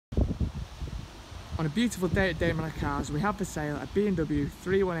On a beautiful day at Damon Cars, we have for sale a BMW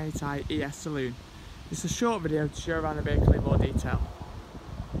 318i ES Saloon. This is a short video to show around the vehicle in more detail.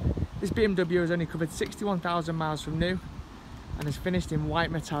 This BMW has only covered 61,000 miles from new and is finished in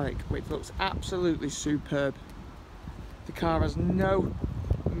white metallic, which looks absolutely superb. The car has no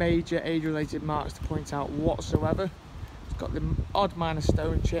major age-related marks to point out whatsoever. It's got the odd minor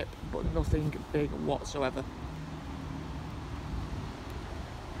stone chip, but nothing big whatsoever.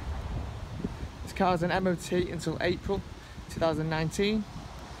 This car has an MOT until April 2019,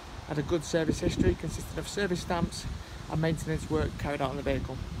 had a good service history, consisted of service stamps and maintenance work carried out on the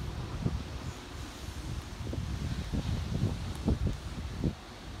vehicle.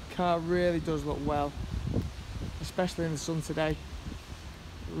 The car really does look well, especially in the sun today. It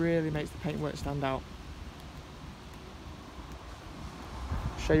really makes the paintwork stand out.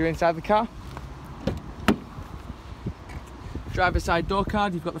 Show you inside the car. Driver's side door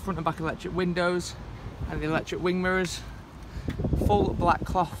card, you've got the front and back electric windows and the electric wing mirrors. Full black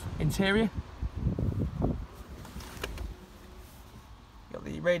cloth interior. Got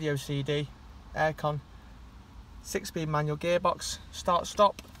the radio CD, aircon, 6-speed manual gearbox, start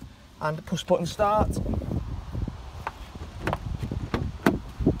stop and push button start.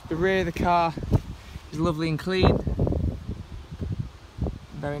 The rear of the car is lovely and clean.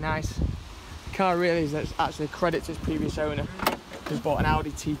 Very nice. The car really is actually a credit to its previous owner, who's bought an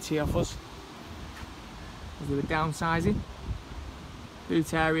Audi TT off us. We were downsizing.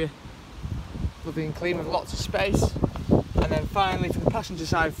 Boot area, lovely and clean with lots of space. And then finally for the passenger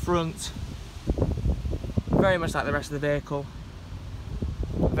side front, very much like the rest of the vehicle.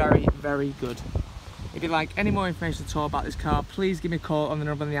 Very, very good. If you'd like any more information at all about this car, please give me a call on the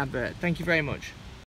number on the advert. Thank you very much.